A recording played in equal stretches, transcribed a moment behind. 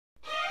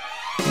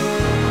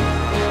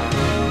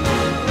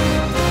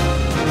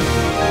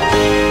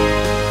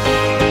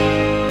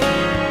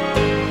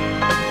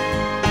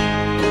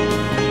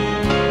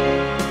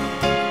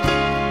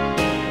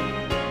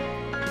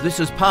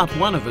This is part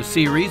one of a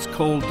series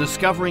called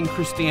Discovering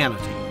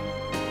Christianity.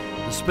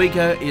 The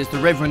speaker is the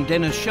Reverend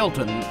Denis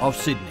Shelton of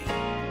Sydney.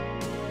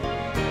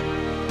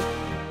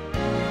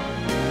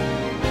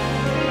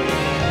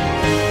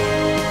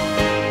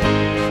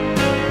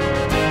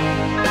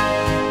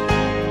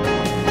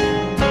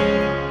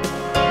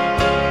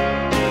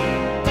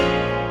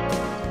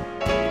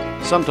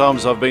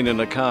 Sometimes I've been in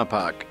a car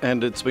park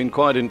and it's been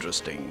quite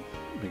interesting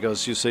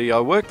because, you see, I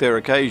work there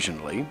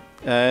occasionally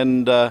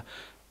and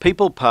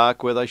people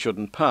park where they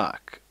shouldn't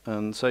park.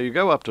 And so you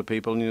go up to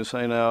people and you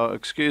say, now,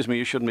 excuse me,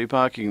 you shouldn't be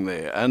parking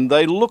there. And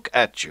they look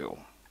at you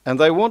and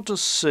they want to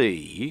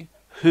see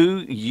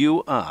who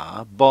you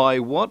are, by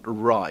what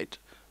right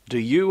do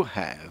you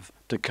have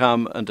to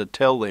come and to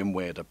tell them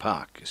where to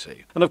park, you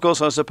see. And of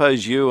course, I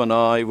suppose you and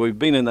I, we've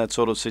been in that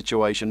sort of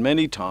situation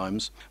many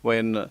times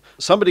when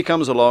somebody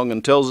comes along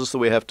and tells us that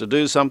we have to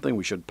do something,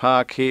 we should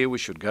park here, we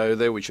should go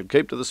there, we should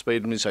keep to the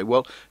speed, and we say,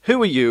 well,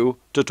 who are you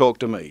to talk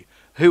to me?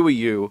 Who are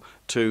you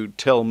to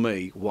tell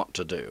me what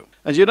to do?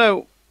 And you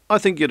know, I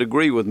think you'd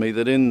agree with me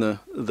that in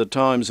the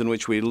times in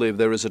which we live,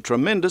 there is a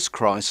tremendous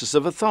crisis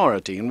of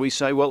authority. And we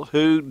say, well,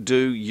 who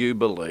do you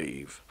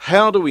believe?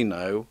 How do we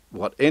know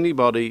what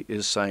anybody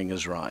is saying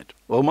is right?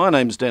 Well, my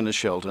name's Denis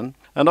Shelton,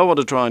 and I want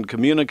to try and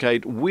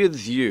communicate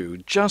with you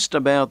just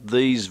about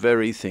these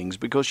very things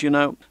because, you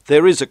know,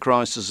 there is a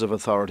crisis of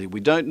authority. We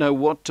don't know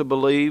what to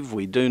believe.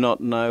 We do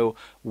not know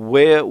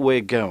where we're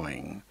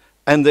going.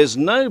 And there's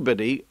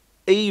nobody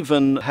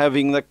even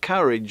having the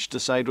courage to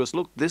say to us,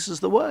 look, this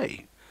is the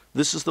way.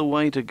 This is the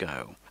way to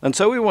go. And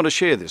so we want to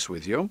share this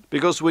with you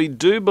because we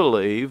do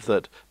believe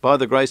that by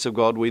the grace of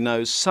God we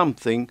know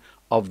something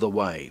of the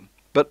way.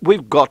 But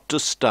we've got to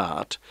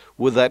start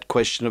with that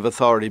question of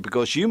authority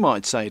because you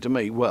might say to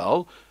me,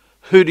 well,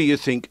 who do you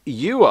think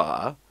you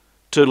are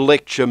to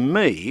lecture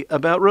me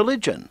about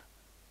religion?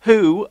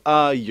 Who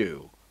are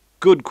you?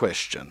 Good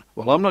question.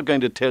 Well, I'm not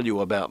going to tell you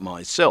about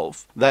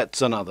myself.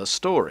 That's another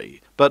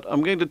story. But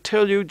I'm going to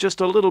tell you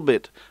just a little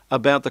bit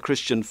about the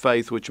Christian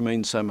faith, which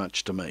means so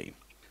much to me.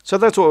 So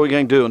that's what we're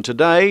going to do. And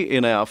today,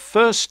 in our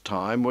first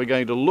time, we're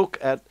going to look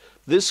at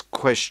this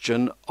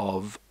question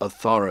of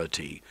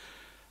authority.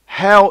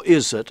 How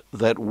is it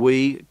that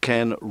we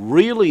can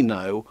really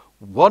know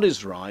what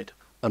is right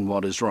and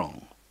what is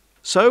wrong?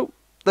 So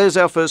there's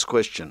our first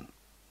question.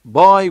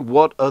 By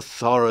what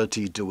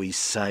authority do we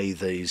say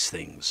these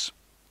things?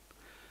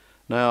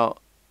 Now,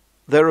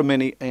 there are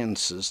many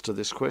answers to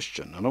this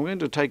question, and I'm going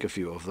to take a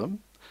few of them.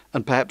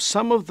 And perhaps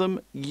some of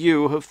them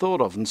you have thought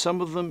of, and some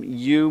of them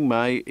you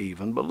may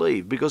even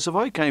believe. Because if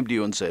I came to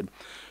you and said,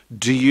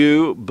 do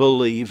you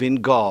believe in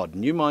God?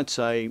 And you might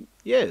say,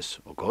 yes.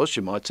 Of course,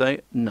 you might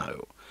say,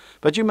 no.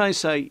 But you may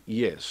say,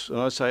 yes. And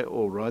I say,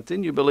 all right,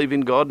 then you believe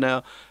in God.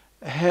 Now,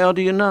 how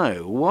do you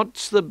know?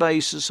 What's the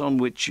basis on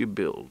which you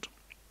build?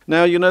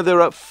 Now, you know,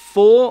 there are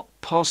four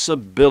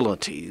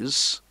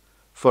possibilities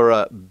for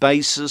a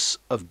basis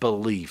of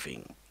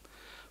believing.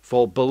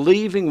 For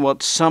believing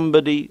what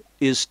somebody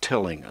is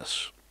telling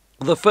us.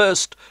 The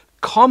first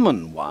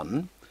common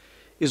one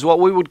is what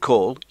we would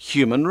call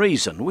human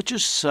reason, which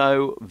is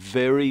so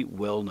very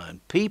well known.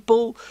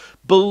 People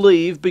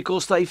believe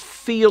because they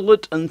feel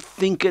it and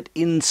think it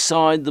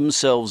inside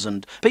themselves.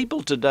 And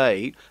people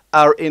today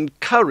are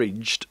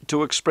encouraged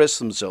to express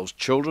themselves.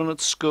 Children at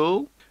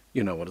school,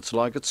 you know what it's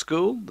like at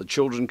school. The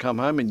children come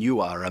home and you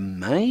are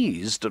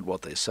amazed at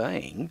what they're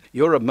saying.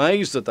 You're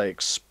amazed that they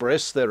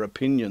express their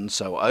opinions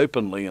so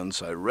openly and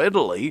so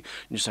readily. And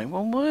you say,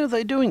 well, why are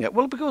they doing it?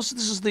 Well, because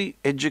this is the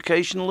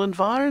educational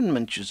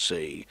environment, you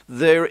see.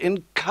 They're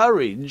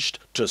encouraged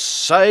to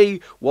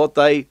say what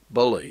they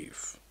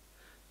believe.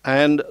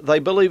 And they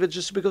believe it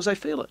just because they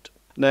feel it.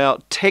 Now,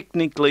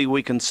 technically,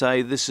 we can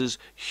say this is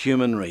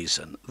human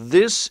reason.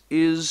 This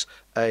is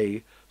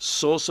a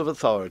source of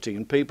authority,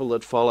 and people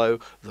that follow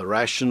the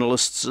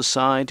rationalist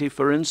society,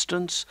 for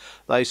instance,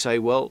 they say,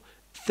 well,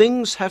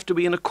 things have to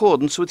be in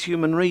accordance with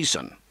human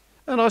reason.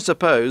 And I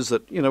suppose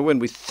that, you know, when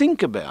we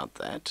think about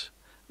that,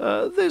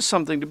 there's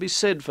something to be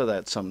said for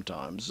that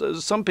sometimes.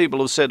 Some people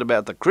have said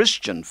about the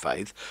Christian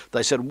faith,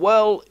 they said,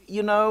 well,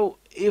 you know,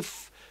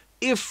 if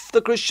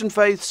the Christian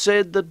faith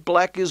said that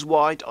black is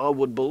white, I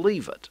would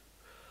believe it.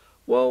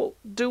 Well,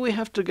 do we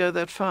have to go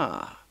that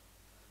far?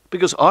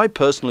 Because I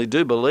personally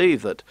do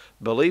believe that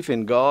belief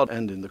in God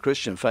and in the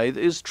Christian faith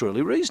is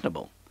truly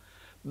reasonable.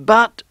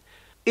 But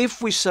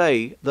if we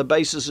say the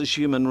basis is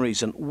human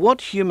reason,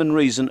 what human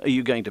reason are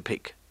you going to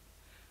pick?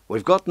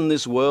 We've got in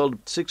this world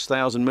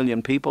 6,000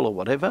 million people or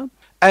whatever,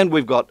 and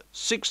we've got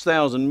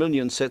 6,000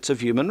 million sets of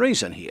human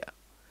reason here.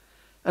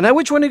 And now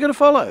which one are you going to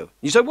follow?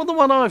 You say, well, the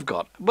one I've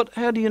got. But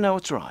how do you know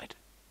it's right?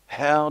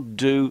 How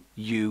do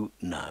you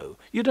know?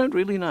 You don't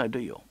really know, do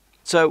you?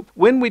 So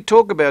when we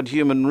talk about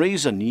human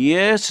reason,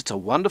 yes, it's a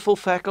wonderful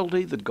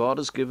faculty that God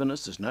has given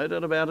us. There's no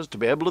doubt about us to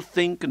be able to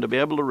think and to be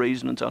able to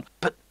reason and so on.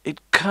 But it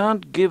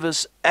can't give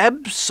us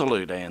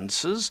absolute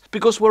answers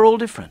because we're all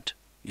different,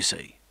 you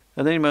see.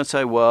 And then you might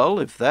say, well,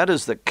 if that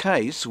is the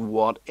case,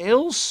 what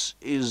else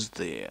is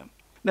there?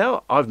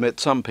 Now, I've met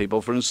some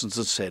people, for instance,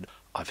 that said,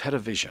 I've had a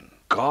vision.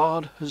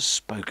 God has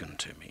spoken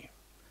to me.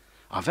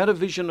 I've had a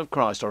vision of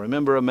Christ. I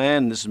remember a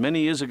man, this is many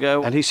years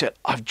ago, and he said,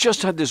 I've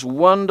just had this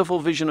wonderful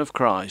vision of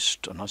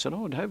Christ. And I said,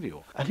 oh, have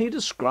you? And he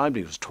described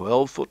he was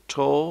 12 foot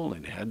tall,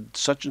 and he had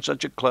such and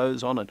such a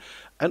clothes on, and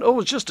it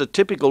was just a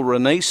typical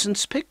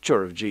Renaissance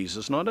picture of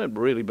Jesus. And I don't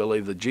really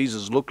believe that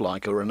Jesus looked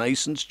like a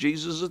Renaissance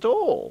Jesus at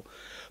all.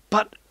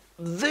 But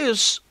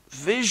this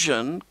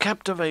vision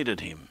captivated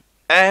him.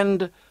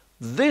 And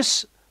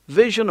this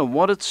vision and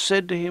what it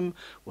said to him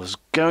was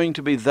going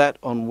to be that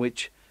on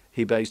which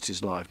he based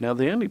his life. Now,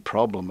 the only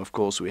problem, of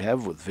course, we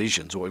have with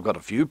visions, or we've got a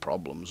few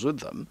problems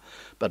with them,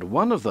 but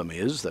one of them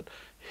is that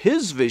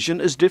his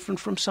vision is different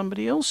from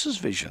somebody else's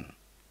vision.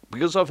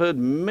 Because I've heard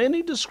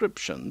many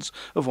descriptions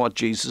of what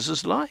Jesus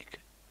is like.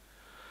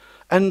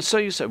 And so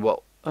you say,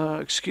 well,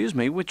 excuse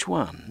me, which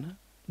one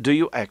do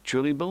you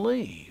actually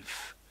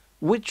believe?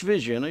 Which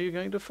vision are you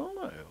going to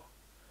follow?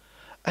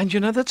 And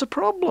you know, that's a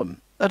problem.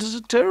 That is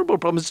a terrible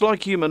problem. It's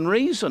like human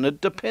reason.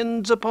 It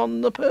depends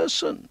upon the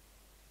person.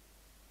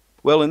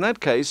 Well, in that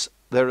case,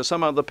 there are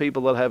some other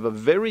people that have a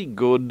very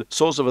good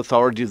source of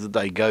authority that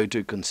they go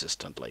to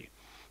consistently.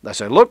 They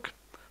say, look,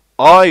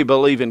 I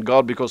believe in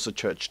God because the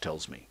church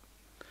tells me.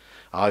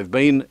 I've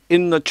been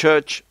in the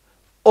church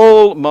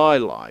all my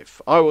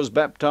life. I was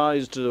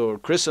baptized or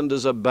christened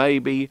as a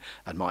baby,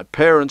 and my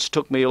parents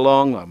took me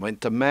along. I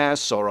went to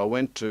Mass, or I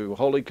went to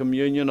Holy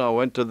Communion, I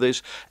went to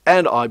this,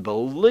 and I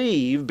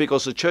believe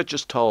because the church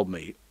has told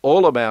me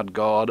all about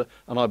God,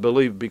 and I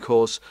believe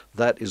because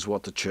that is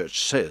what the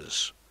church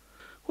says.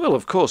 Well,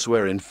 of course,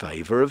 we're in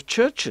favour of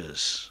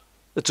churches.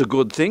 It's a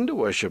good thing to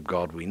worship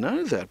God, we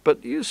know that.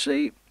 But you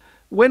see,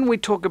 when we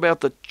talk about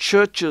the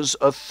church's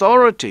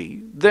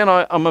authority, then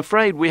I'm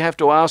afraid we have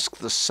to ask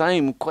the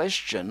same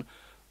question,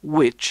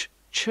 which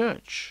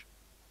church?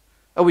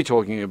 Are we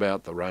talking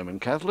about the Roman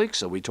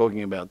Catholics? Are we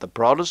talking about the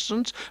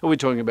Protestants? Are we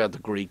talking about the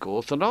Greek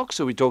Orthodox?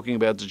 Are we talking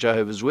about the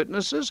Jehovah's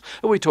Witnesses?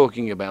 Are we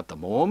talking about the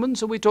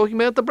Mormons? Are we talking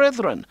about the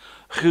Brethren?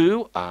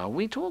 Who are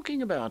we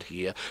talking about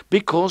here?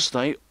 Because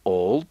they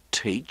all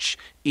teach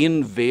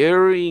in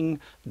varying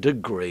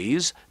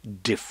degrees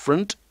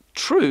different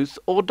truth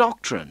or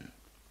doctrine.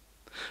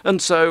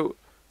 And so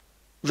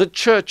the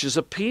church is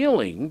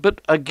appealing, but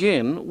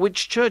again,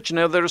 which church?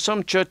 Now, there are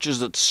some churches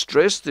that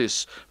stress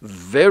this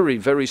very,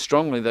 very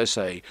strongly. They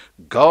say,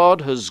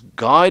 God has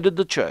guided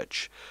the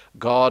church.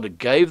 God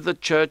gave the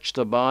church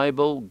the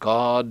Bible.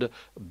 God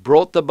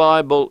brought the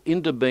Bible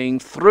into being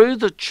through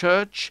the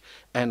church,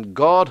 and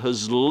God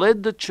has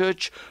led the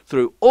church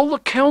through all the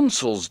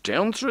councils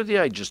down through the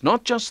ages,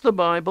 not just the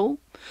Bible.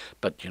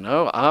 But, you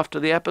know, after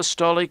the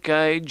apostolic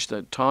age,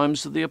 the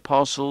times of the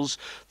apostles,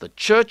 the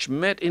church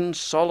met in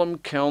solemn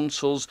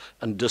councils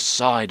and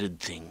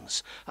decided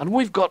things. And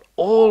we've got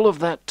all of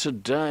that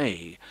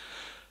today.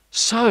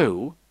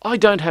 So I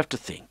don't have to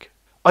think.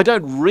 I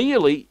don't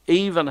really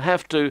even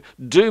have to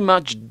do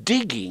much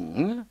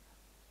digging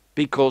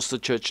because the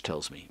church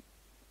tells me.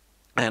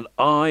 And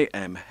I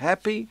am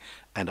happy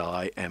and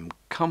I am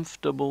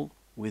comfortable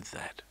with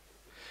that.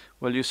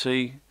 Well, you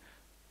see,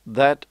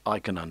 that I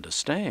can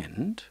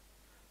understand,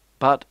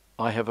 but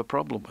I have a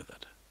problem with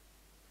it.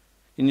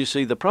 And you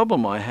see, the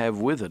problem I have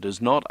with it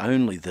is not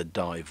only the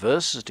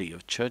diversity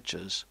of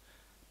churches,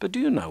 but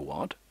do you know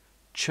what?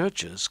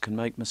 Churches can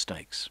make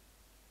mistakes.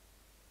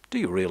 Do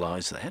you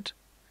realize that?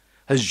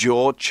 Has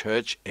your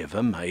church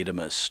ever made a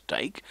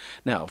mistake?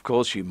 Now, of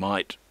course, you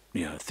might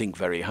think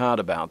very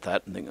hard about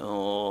that and think,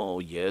 oh,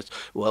 yes,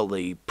 well,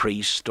 the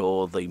priest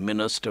or the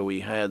minister we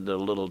had a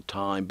little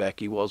time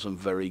back, he wasn't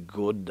very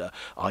good.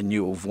 I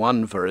knew of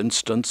one, for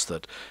instance,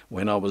 that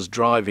when I was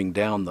driving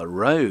down the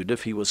road,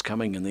 if he was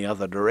coming in the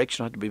other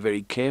direction, I had to be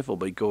very careful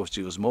because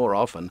he was more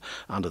often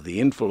under the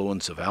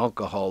influence of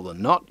alcohol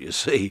than not, you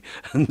see.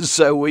 And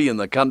so we in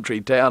the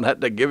country town had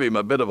to give him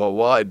a bit of a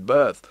wide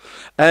berth.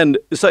 And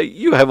so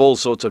you have all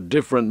sorts of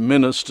different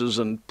ministers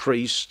and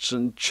priests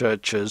and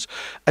churches,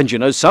 and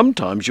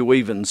sometimes you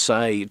even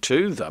say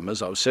to them,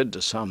 as I've said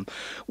to some,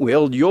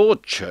 well, your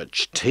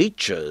church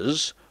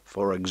teaches,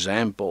 for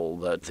example,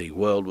 that the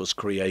world was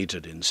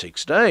created in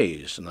 6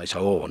 days. And they say,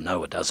 oh,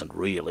 no, it doesn't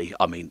really.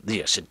 I mean,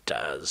 yes, it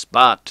does,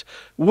 but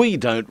we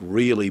don't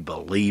really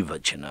believe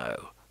it,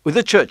 Well,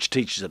 the church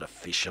teaches it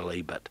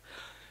officially, but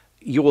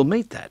you will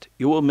meet that.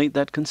 You will meet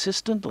that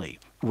consistently,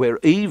 where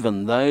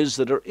even those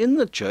that are in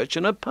the church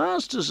and are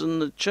pastors in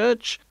the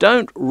church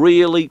don't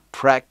really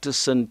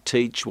practice and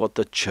teach what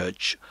the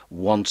church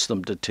wants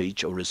them to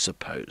teach or is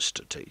supposed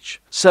to teach.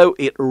 So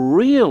it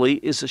really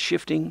is a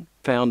shifting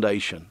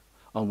foundation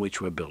on which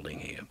we're building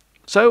here.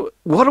 So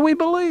what do we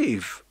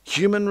believe?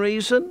 Human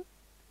reason?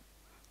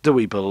 Do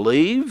we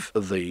believe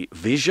the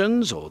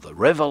visions or the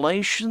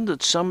revelation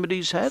that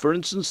somebody's had? For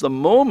instance, the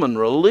Mormon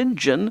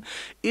religion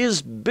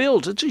is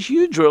built, it's a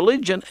huge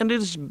religion, and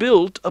it is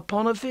built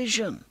upon a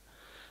vision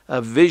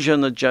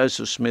that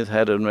Joseph Smith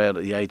had around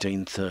the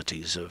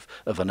 1830s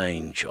of an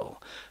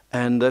angel.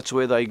 And that's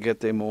where they get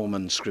their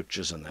Mormon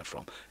scriptures and that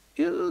from.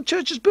 The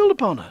church is built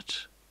upon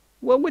it.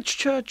 Well, which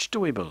church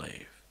do we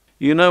believe?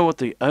 You know what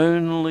the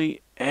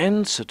only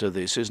answer to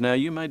this is? Now,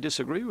 you may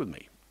disagree with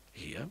me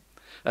here.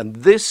 And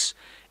this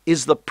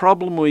is the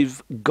problem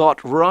we've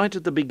got right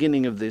at the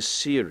beginning of this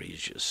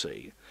series, you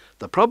see.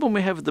 The problem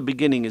we have at the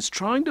beginning is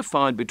trying to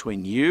find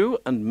between you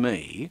and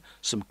me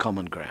some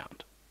common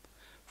ground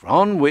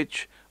on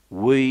which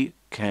we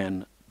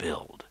can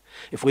build.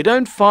 If we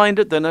don't find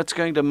it, then that's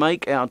going to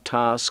make our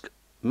task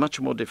much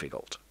more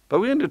difficult. But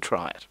we're going to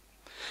try it.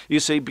 You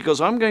see, because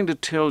I'm going to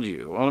tell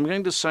you, or I'm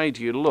going to say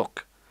to you,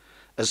 look,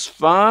 as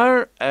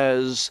far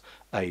as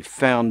a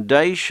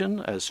foundation,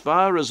 as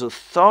far as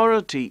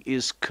authority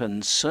is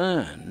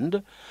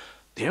concerned,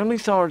 the only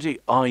authority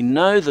I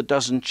know that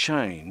doesn't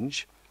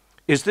change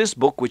is this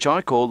book which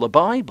I call the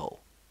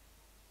Bible,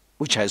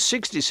 which has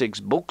 66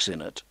 books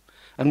in it,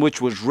 and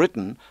which was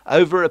written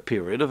over a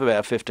period of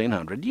about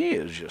 1,500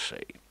 years, you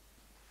see.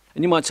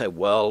 And you might say,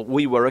 well,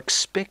 we were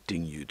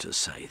expecting you to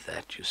say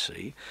that, you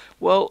see.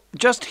 Well,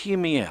 just hear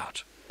me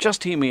out.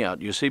 Just hear me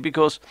out, you see,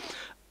 because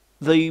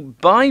the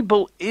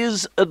Bible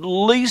is at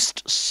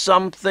least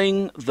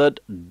something that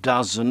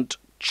doesn't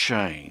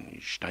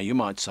change. Now, you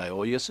might say,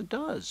 oh, yes, it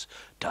does,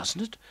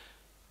 doesn't it?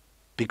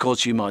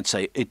 Because you might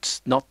say,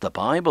 it's not the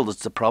Bible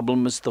that's the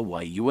problem, it's the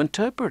way you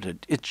interpret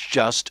it. It's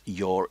just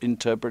your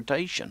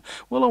interpretation.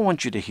 Well, I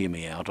want you to hear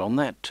me out on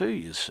that too,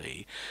 you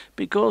see,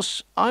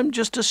 because I'm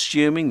just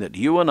assuming that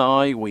you and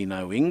I, we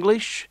know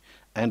English,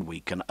 and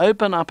we can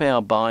open up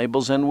our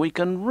Bibles and we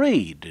can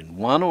read in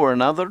one or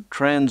another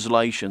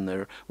translation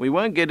there. We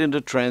won't get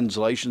into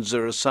translations.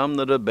 There are some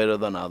that are better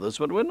than others,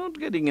 but we're not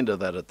getting into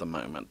that at the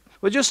moment.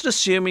 We're just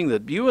assuming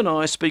that you and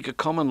I speak a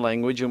common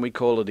language and we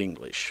call it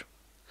English.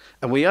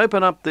 And we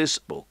open up this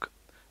book,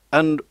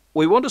 and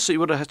we want to see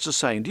what it has to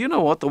say. And do you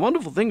know what? The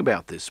wonderful thing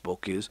about this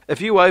book is,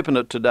 if you open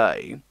it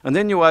today, and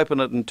then you open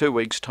it in 2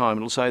 weeks' time,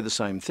 it'll say the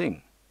same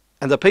thing.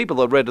 And the people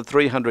that read it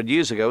 300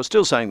 years ago are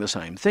still saying the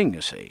same thing,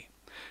 you see.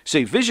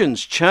 See,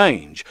 visions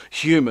change.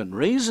 Human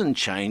reason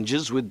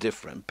changes with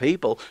different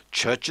people.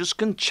 Churches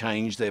can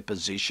change their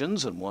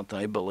positions and what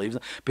they believe.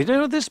 But you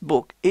know, this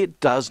book,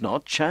 it does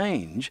not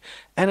change,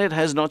 and it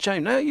has not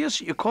changed. No, yes,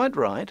 you're quite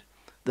right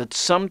that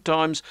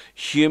sometimes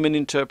human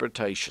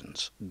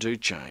interpretations do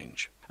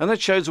change. And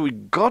that shows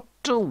we've got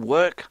to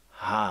work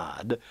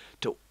hard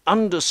to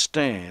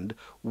understand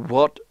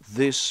what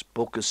this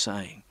book is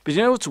saying. But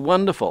you know, it's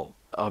wonderful.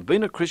 I've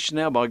been a Christian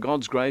now by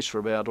God's grace for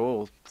about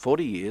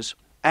 40 years.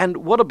 And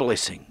what a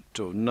blessing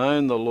to have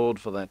known the Lord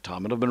for that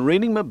time. And I've been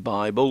reading my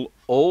Bible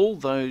all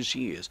those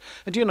years.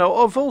 And you know,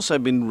 I've also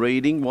been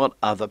reading what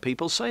other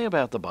people say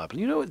about the Bible.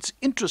 You know, it's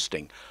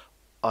interesting.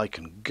 I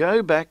can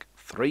go back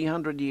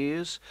 300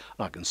 years,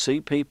 and I can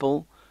see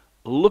people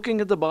looking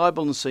at the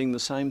Bible and seeing the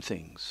same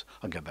things.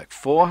 I go back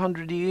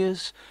 400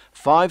 years,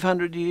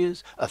 500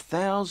 years,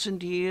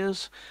 1,000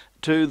 years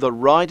to the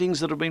writings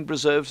that have been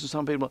preserved for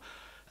some people.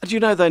 And you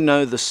know, they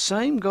know the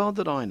same God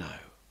that I know.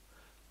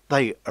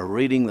 They are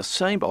reading the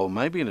same, or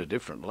maybe in a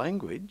different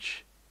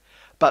language,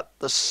 but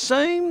the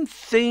same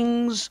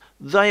things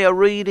they are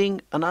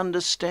reading and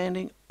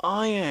understanding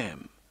I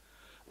am.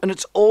 And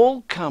it's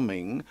all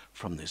coming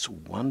from this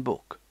one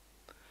book.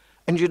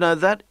 And you know,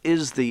 that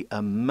is the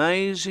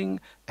amazing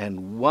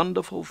and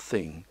wonderful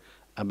thing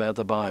about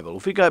the Bible.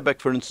 If we go back,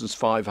 for instance,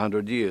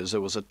 500 years,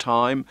 there was a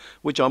time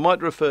which I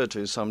might refer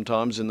to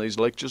sometimes in these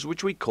lectures,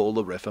 which we call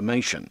the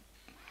Reformation.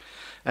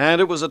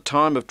 And it was a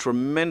time of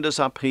tremendous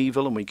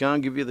upheaval, and we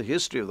can't give you the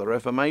history of the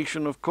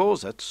Reformation, of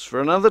course, that's for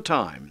another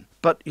time.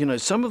 But, you know,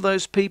 some of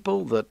those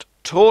people that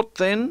taught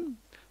then,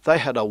 they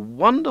had a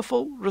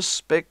wonderful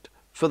respect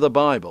for the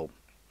Bible.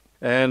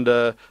 And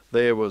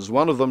there was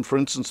one of them, for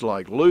instance,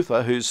 like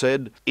Luther, who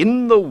said,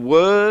 "In the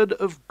Word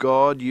of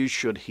God you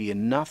should hear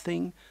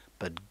nothing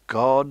but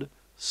God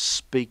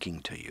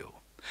speaking to you."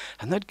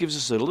 And that gives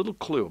us a little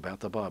clue about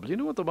the Bible. You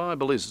know what the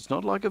Bible is? It's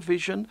not like a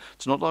vision.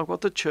 It's not like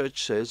what the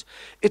church says.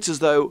 It's as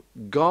though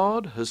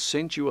God has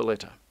sent you a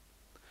letter.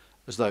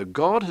 As though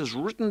God has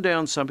written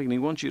down something and he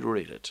wants you to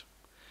read it.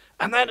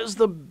 And that is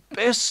the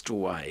best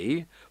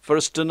way for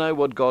us to know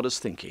what God is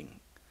thinking.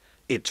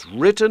 It's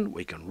written,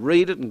 we can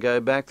read it and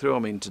go back through. I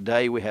mean,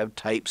 today we have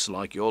tapes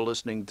like you're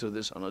listening to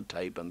this on a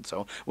tape and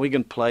so on. We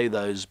can play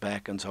those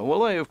back and so on.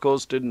 Well, they, of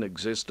course, didn't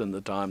exist in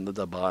the time that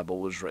the Bible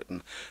was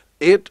written.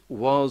 It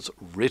was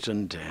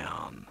written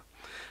down.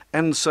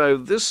 And so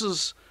this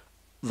is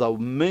the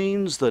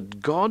means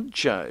that God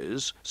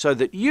chose so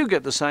that you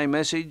get the same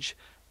message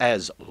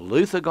as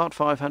Luther got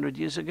 500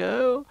 years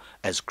ago,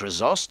 as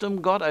Chrysostom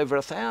got over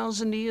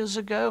 1,000 years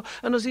ago,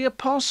 and as the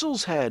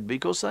apostles had,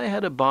 because they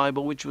had a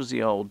Bible which was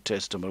the Old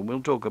Testament.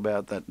 We'll talk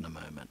about that in a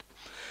moment.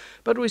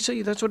 But we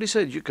see, that's what he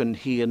said, you can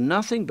hear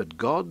nothing but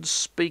God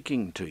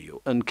speaking to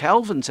you. And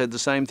Calvin said the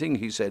same thing.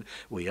 He said,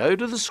 we owe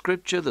to the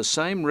Scripture the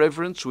same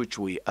reverence which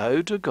we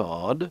owe to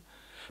God,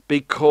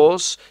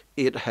 because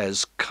it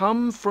has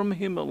come from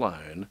him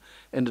alone,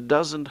 and it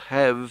doesn't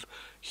have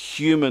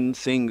human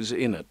things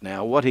in it.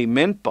 Now, what he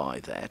meant by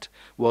that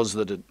was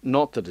that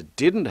not that it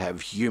didn't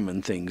have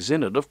human things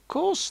in it. Of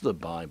course the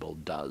Bible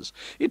does.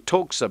 It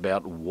talks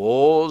about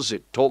wars,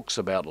 it talks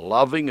about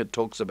loving, it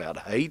talks about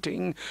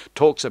hating, it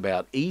talks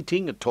about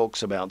eating, it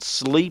talks about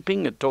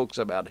sleeping, it talks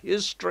about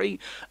history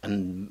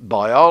and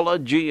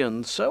biology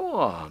and so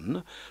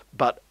on.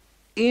 But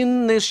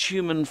in this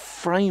human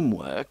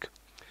framework,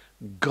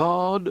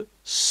 God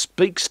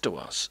speaks to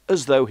us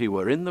as though he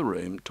were in the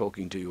room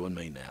talking to you and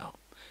me now.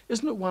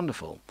 Isn't it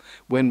wonderful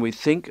when we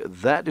think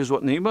that is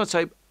what... And you might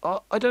say,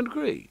 oh, I don't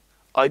agree.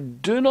 I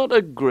do not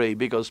agree,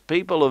 because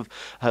people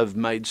have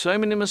made so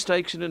many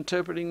mistakes in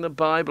interpreting the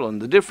Bible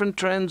and the different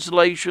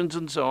translations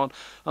and so on.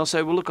 I'll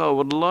say, well, look, I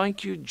would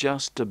like you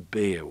just to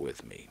bear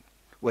with me.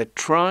 We're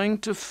trying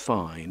to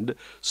find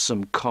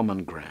some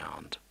common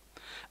ground.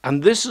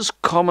 And this is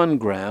common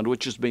ground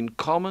which has been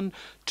common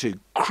to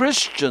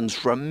Christians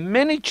from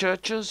many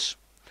churches,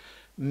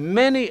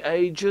 many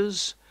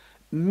ages,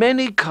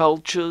 many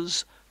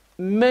cultures,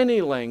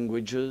 many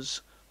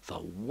languages. The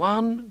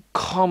one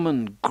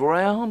common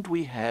ground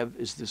we have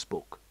is this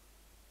book.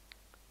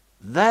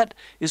 That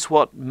is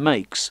what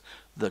makes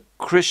the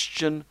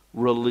Christian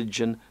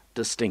religion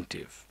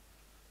distinctive.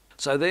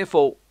 So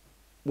therefore,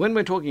 when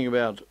we're talking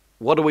about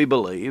what do we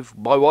believe,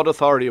 by what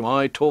authority am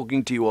I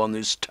talking to you on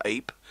this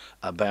tape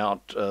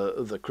about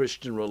the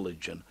Christian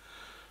religion?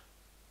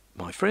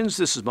 My friends,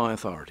 this is my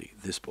authority,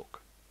 this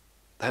book.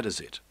 That is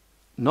it.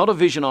 Not a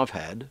vision I've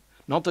had,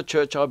 not the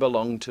church I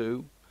belong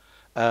to,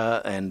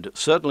 and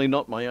certainly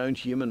not my own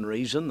human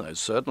reason, though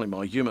certainly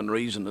my human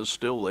reason is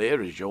still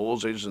there, as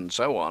yours is, and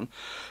so on.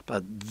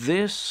 But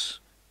this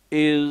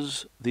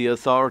is the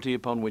authority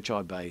upon which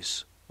I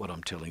base what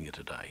I'm telling you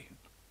today.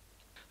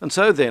 And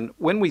so then,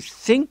 when we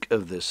think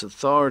of this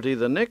authority,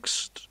 the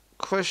next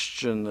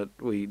question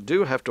that we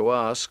do have to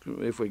ask,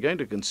 if we're going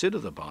to consider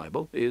the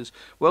Bible, is,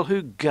 well,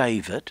 who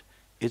gave it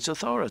its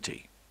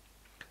authority?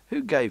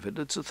 Who gave it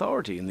its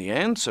authority? And the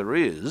answer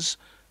is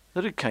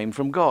that it came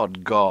from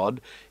God. God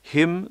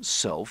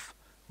himself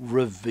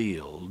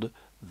revealed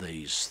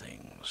these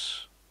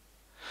things.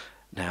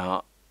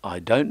 Now, I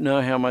don't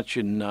know how much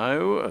you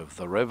know of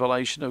the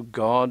revelation of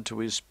God to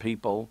his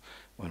people.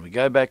 When we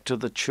go back to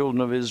the children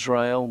of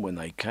Israel, when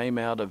they came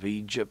out of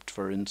Egypt,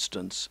 for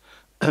instance,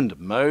 and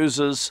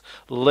Moses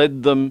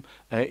led them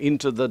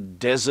into the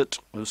desert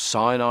of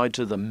Sinai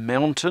to the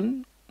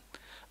mountain,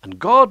 and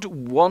God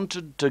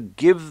wanted to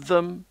give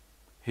them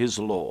his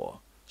law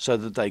so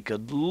that they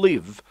could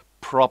live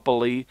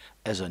properly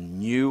as a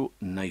new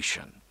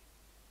nation.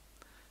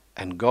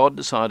 And God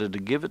decided to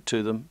give it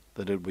to them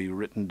that it would be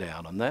written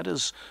down. And that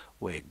is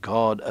where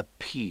God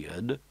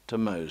appeared to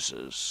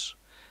Moses.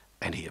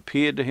 And he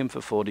appeared to him for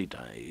 40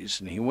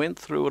 days, and he went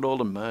through it all,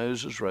 and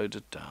Moses wrote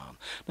it down.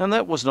 Now,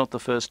 that was not the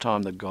first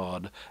time that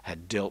God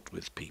had dealt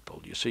with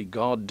people. You see,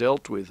 God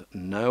dealt with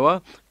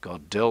Noah,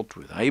 God dealt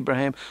with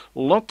Abraham.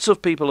 Lots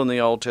of people in the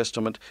Old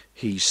Testament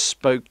he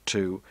spoke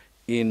to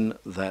in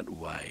that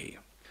way.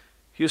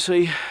 You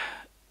see,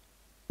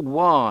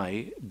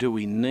 why do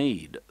we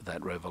need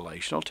that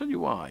revelation? I'll tell you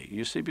why.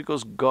 You see,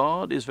 because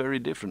God is very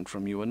different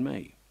from you and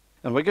me.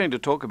 And we're going to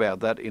talk about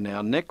that in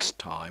our next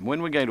time,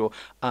 when we're going to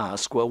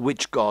ask, well,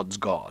 which God's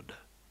God?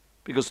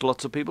 Because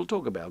lots of people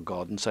talk about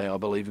God and say, I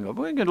believe in God.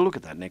 We're going to look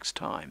at that next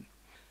time.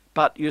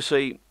 But you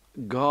see,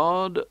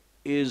 God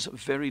is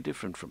very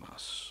different from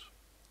us.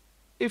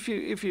 If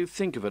you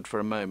think of it for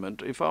a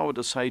moment, if I were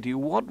to say to you,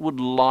 what would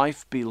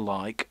life be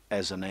like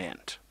as an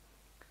ant?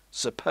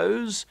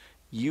 Suppose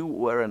you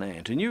were an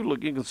ant, and you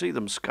can see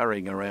them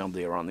scurrying around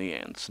there on the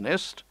ant's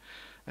nest.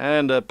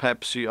 And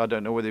perhaps, I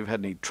don't know whether you've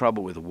had any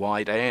trouble with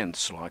white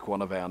ants, like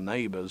one of our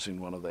neighbours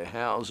in one of their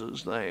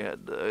houses. They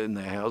had in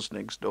their house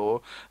next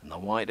door, and the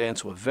white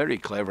ants were very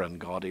clever and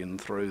got in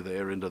through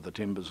there into the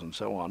timbers and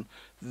so on.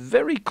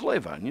 Very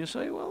clever. And you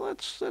say, well,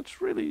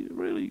 that's really,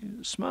 really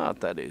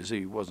smart, that is.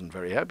 He wasn't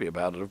very happy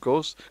about it, of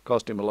course.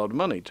 Cost him a lot of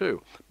money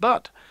too.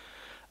 But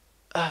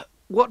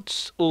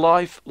what's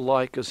life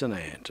like as an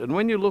ant? And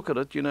when you look at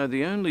it, you know,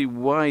 the only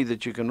way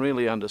that you can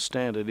really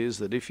understand it is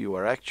that if you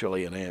were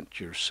actually an ant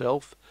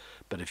yourself,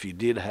 but if you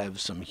did have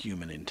some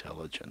human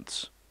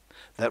intelligence.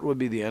 That would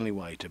be the only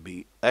way to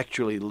be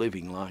actually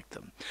living like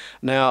them.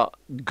 Now,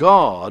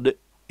 God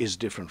is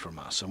different from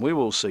us, and we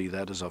will see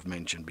that, as I've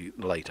mentioned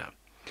later.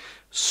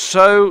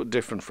 So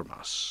different from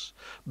us.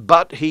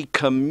 But he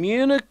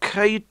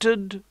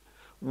communicated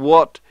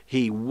what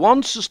he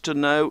wants us to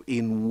know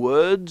in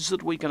words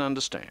that we can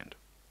understand.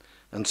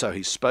 And so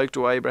he spoke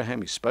to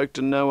Abraham, he spoke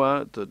to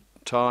Noah at the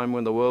time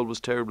when the world was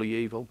terribly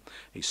evil.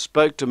 He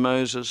spoke to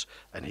Moses,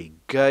 and he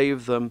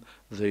gave them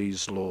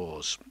these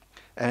laws.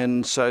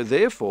 And so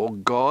therefore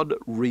God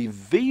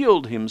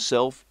revealed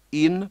himself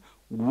in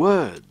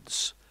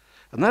words.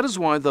 And that is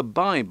why the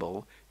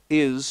Bible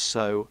is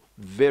so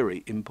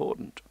very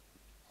important.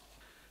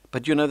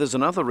 But you know, there's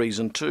another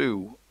reason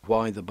too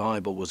why the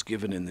Bible was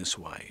given in this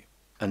way.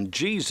 And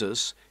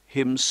Jesus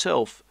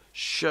himself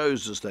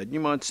shows us that. You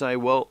might say,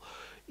 well,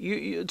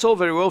 it's all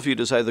very well for you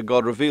to say that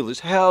God revealed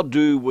this. How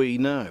do we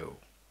know?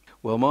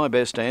 Well, my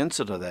best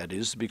answer to that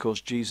is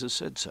because Jesus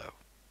said so.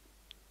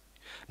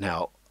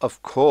 Now,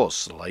 of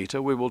course,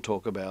 later we will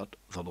talk about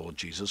the Lord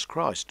Jesus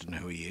Christ and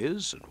who he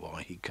is and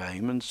why he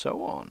came and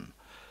so on.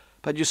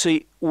 But you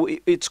see,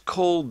 it's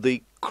called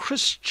the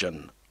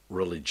Christian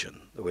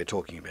religion that we're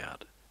talking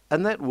about.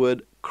 And that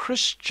word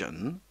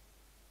Christian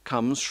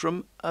comes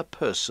from a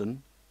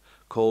person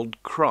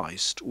called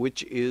Christ,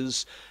 which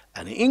is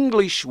an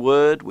English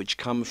word which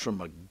comes from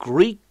a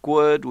Greek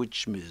word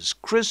which is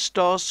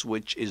Christos,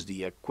 which is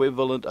the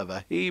equivalent of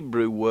a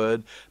Hebrew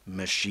word,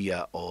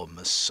 Mashiach or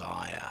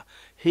Messiah.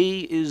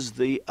 He is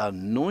the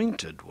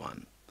anointed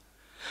one.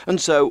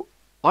 And so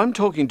I'm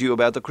talking to you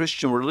about the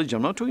Christian religion.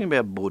 I'm not talking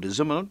about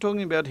Buddhism. I'm not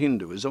talking about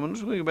Hinduism. I'm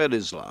not talking about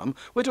Islam.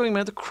 We're talking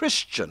about the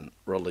Christian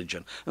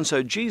religion. And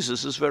so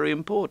Jesus is very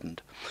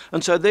important.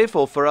 And so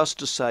therefore for us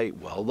to say,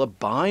 well, the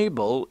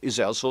Bible is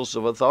our source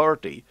of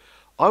authority,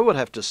 I would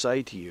have to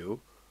say to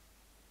you,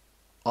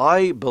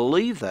 I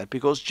believe that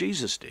because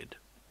Jesus did.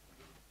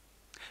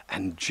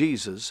 And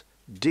Jesus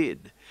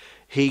did.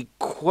 He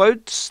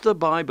quotes the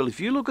Bible.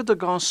 If you look at the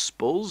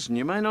Gospels, and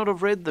you may not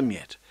have read them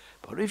yet,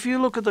 but if you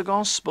look at the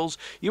Gospels,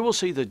 you will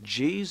see that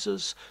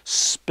Jesus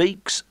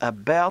speaks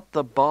about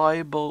the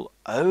Bible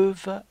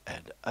over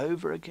and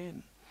over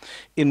again.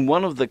 In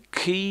one of the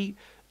key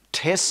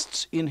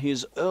tests in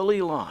his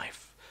early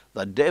life,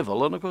 the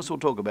devil, and of course we'll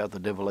talk about the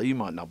devil. You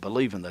might not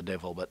believe in the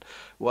devil, but,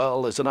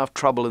 well, there's enough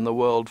trouble in the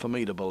world for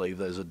me to believe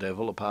there's a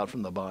devil, apart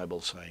from the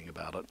Bible saying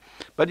about it.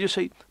 But you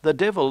see, the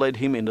devil led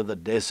him into the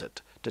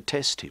desert to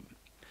test him.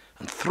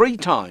 And 3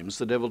 times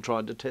the devil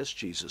tried to test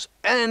Jesus.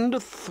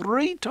 And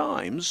 3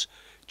 times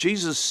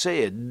Jesus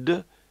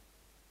said,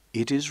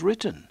 "It is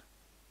written."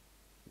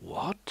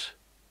 What?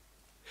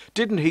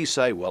 Didn't he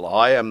say, well,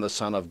 I am the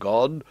Son of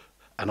God,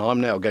 and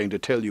I'm now going to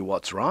tell you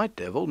what's right,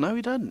 devil? No,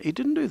 he didn't. He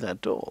didn't do that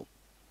at all.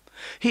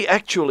 He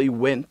actually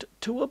went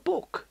to a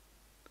book.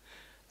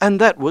 And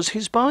that was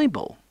his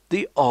Bible,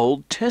 the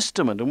Old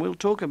Testament. And we'll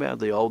talk about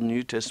the Old and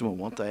New Testament,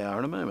 what they are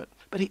in a moment.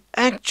 But he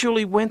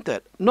actually went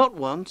that, not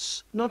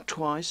once, not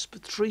twice,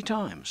 but 3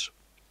 times.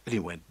 And he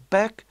went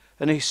back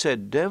and he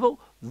said, devil,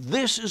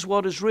 this is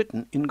what is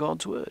written in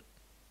God's Word.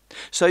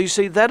 So you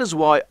see, that is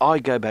why I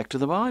go back to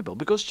the Bible,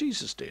 because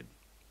Jesus did.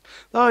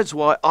 That's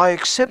why I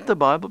accept the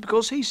Bible,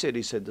 because he said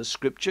the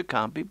Scripture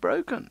can't be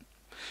broken.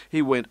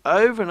 He went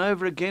over and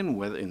over again,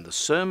 whether in the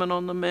Sermon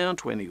on the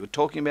Mount, when he was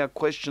talking about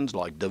questions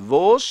like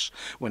divorce,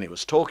 when he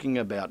was talking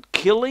about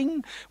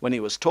killing, when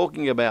he was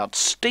talking about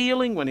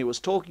stealing, when he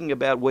was talking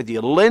about whether you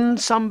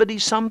lend somebody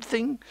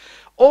something.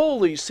 All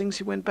these things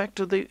he went back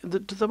to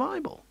the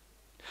Bible.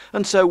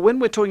 And so when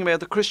we're talking about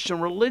the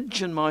Christian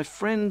religion, my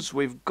friends,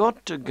 we've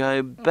got to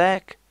go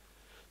back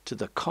to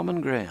the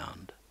common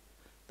ground.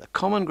 The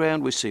common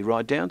ground we see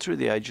right down through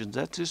the ages,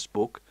 that's this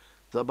book,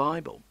 the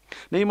Bible.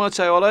 Now you might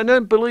say, well, I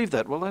don't believe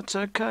that. Well, that's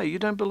okay. You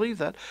don't believe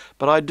that.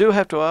 But I do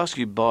have to ask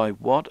you, by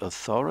what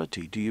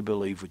authority do you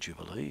believe what you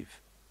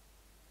believe?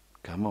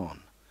 Come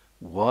on.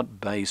 What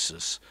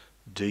basis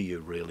do you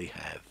really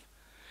have?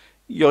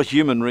 Your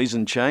human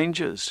reason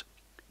changes.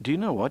 Do you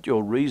know what?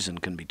 Your reason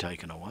can be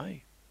taken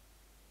away.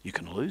 You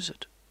can lose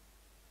it.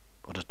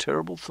 What a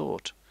terrible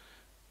thought.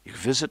 You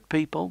visit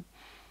people,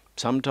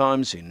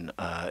 sometimes in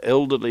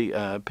elderly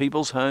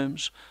people's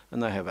homes,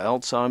 and they have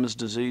Alzheimer's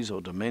disease or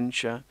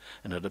dementia,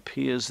 and it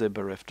appears they're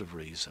bereft of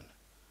reason.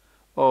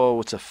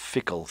 Oh, it's a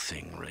fickle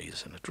thing,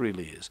 reason. It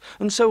really is.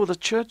 And so are the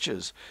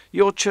churches.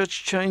 Your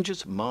church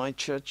changes, my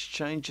church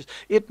changes.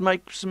 It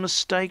makes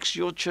mistakes,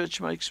 your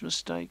church makes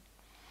mistakes.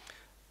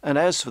 And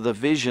as for the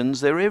visions,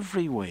 they're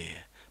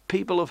everywhere.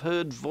 People have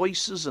heard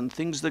voices and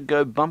things that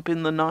go bump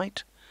in the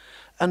night,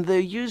 and they're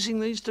using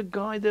these to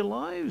guide their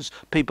lives.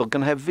 People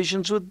can have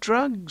visions with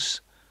drugs.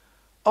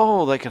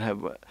 Oh, they can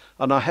have,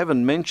 and I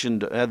haven't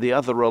mentioned the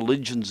other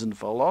religions and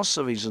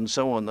philosophies and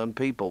so on that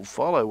people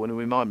follow, and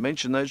we might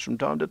mention those from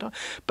time to time.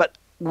 But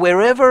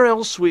wherever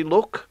else we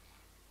look,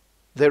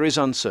 there is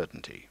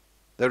uncertainty.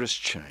 There is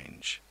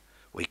change.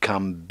 We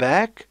come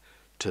back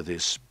to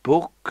this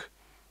book,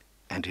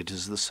 and it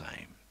is the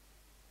same.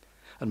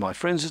 And my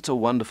friends, it's a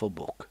wonderful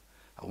book.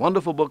 A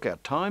wonderful book. Our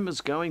time is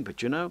going,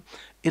 but you know,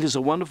 it is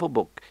a wonderful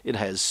book. It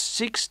has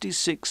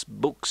 66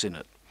 books in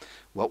it.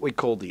 What we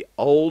call the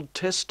Old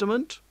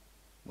Testament,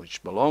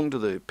 which belonged to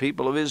the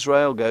people of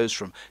Israel, goes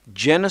from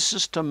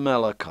Genesis to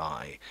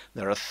Malachi.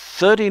 There are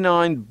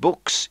 39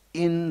 books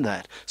in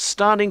that,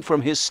 starting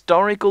from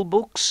historical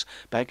books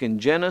back in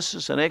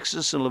Genesis and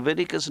Exodus and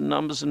Leviticus and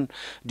Numbers and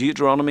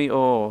Deuteronomy.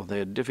 Oh,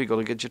 they're difficult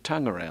to get your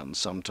tongue around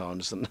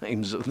sometimes, the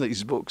names of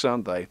these books,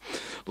 aren't they?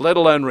 Let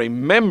alone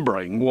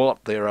remembering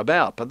what they're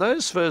about. But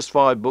those first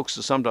 5 books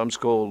are sometimes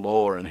called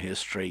law and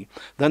history.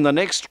 Then the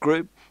next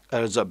group,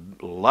 there's a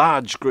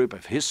large group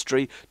of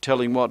history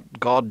telling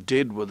what God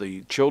did with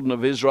the children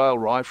of Israel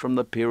right from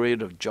the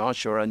period of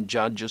Joshua and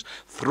Judges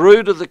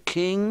through to the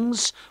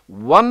kings.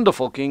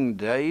 Wonderful King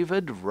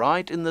David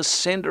right in the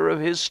center of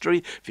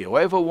history. If you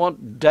ever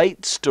want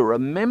dates to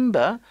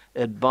remember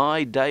it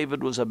by,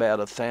 David was about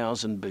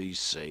 1000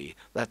 BC.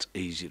 That's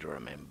easy to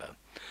remember.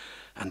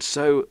 And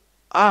so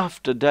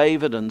after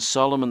David and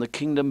Solomon, the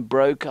kingdom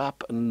broke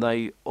up, and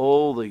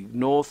all the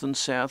north and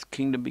south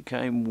kingdom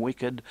became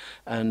wicked,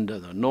 and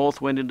the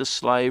north went into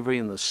slavery,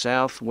 and the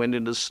south went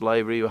into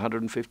slavery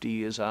 150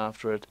 years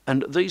after it.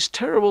 And these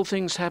terrible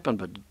things happened,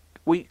 but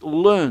we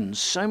learn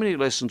so many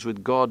lessons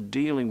with God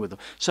dealing with them,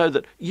 so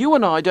that you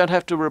and I don't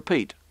have to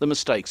repeat the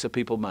mistakes that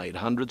people made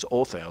hundreds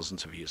or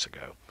thousands of years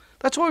ago.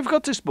 That's why we've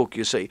got this book,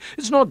 you see.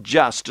 It's not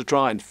just to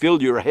try and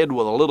fill your head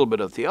with a little bit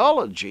of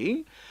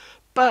theology,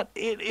 but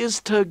it is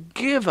to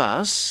give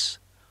us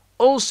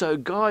also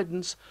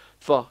guidance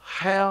for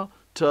how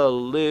to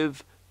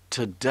live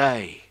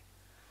today.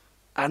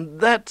 And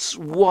that's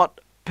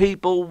what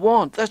people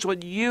want. That's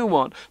what you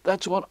want.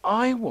 That's what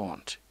I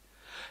want.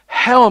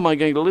 How am I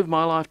going to live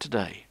my life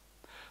today?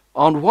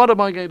 On what am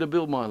I going to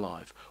build my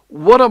life?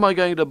 What am I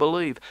going to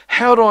believe?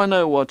 How do I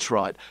know what's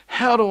right?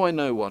 How do I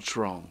know what's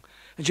wrong?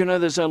 And you know,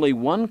 there's only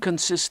one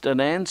consistent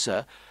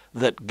answer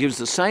that gives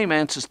the same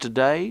answers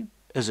today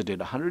as it did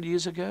 100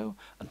 years ago,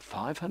 and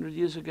 500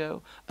 years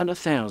ago, and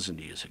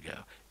 1,000 years ago.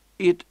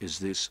 It is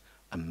this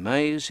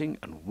amazing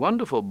and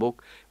wonderful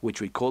book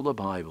which we call the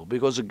Bible,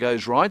 because it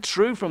goes right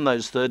through from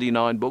those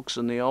 39 books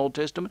in the Old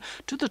Testament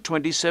to the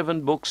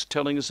 27 books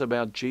telling us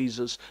about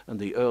Jesus and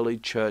the early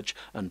church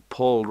and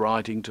Paul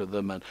writing to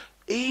them, and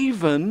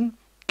even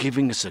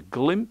giving us a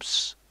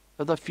glimpse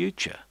of the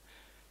future.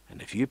 And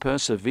if you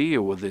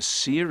persevere with this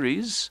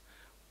series,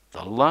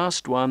 the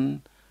last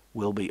one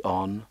will be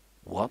on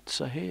what's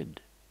ahead,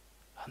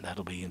 and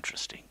that'll be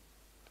interesting.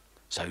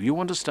 So you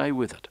want to stay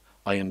with it.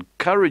 I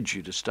encourage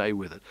you to stay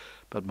with it.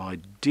 But my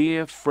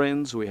dear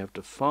friends, we have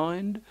to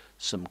find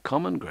some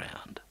common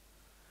ground.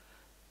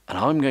 And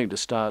I'm going to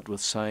start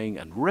with saying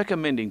and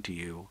recommending to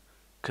you,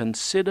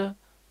 consider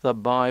the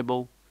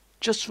Bible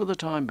just for the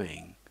time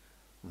being.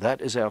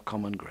 That is our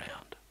common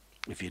ground.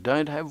 If you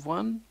don't have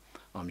one,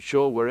 I'm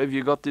sure wherever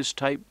you got these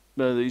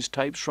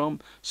tapes from,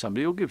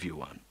 somebody will give you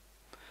one.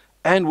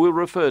 And we'll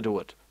refer to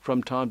it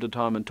from time to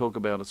time and talk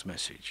about its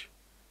message.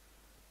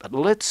 But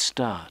let's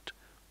start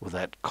with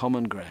that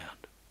common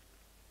ground.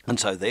 And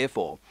so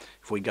therefore,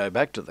 if we go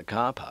back to the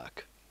car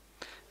park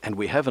and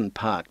we haven't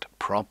parked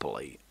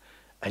properly,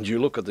 and you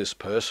look at this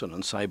person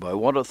and say, by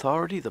what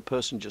authority? The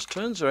person just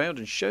turns around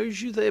and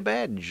shows you their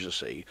badge, you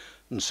see,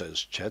 and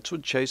says,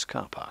 Chatswood Chase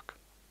Car Park.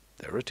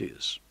 There it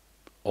is.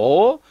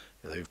 Or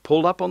they've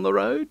pulled up on the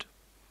road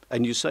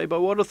and you say, by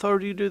what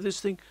authority do you do this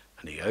thing?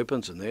 And he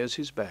opens and there's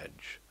his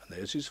badge.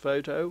 There's his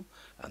photo,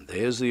 and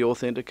there's the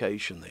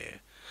authentication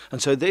there.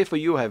 And so therefore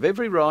you have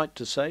every right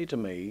to say to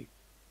me,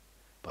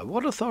 by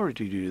what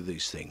authority do you do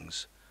these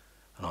things?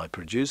 And I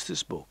produce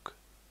this book,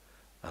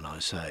 and I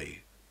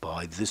say,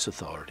 by this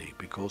authority,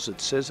 because it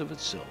says of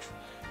itself,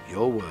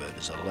 your word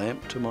is a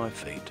lamp to my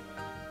feet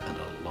and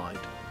a light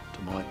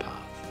to my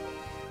path.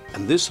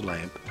 And this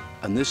lamp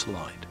and this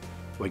light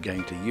we're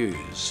going to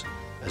use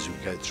as we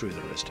go through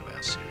the rest of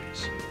our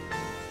series.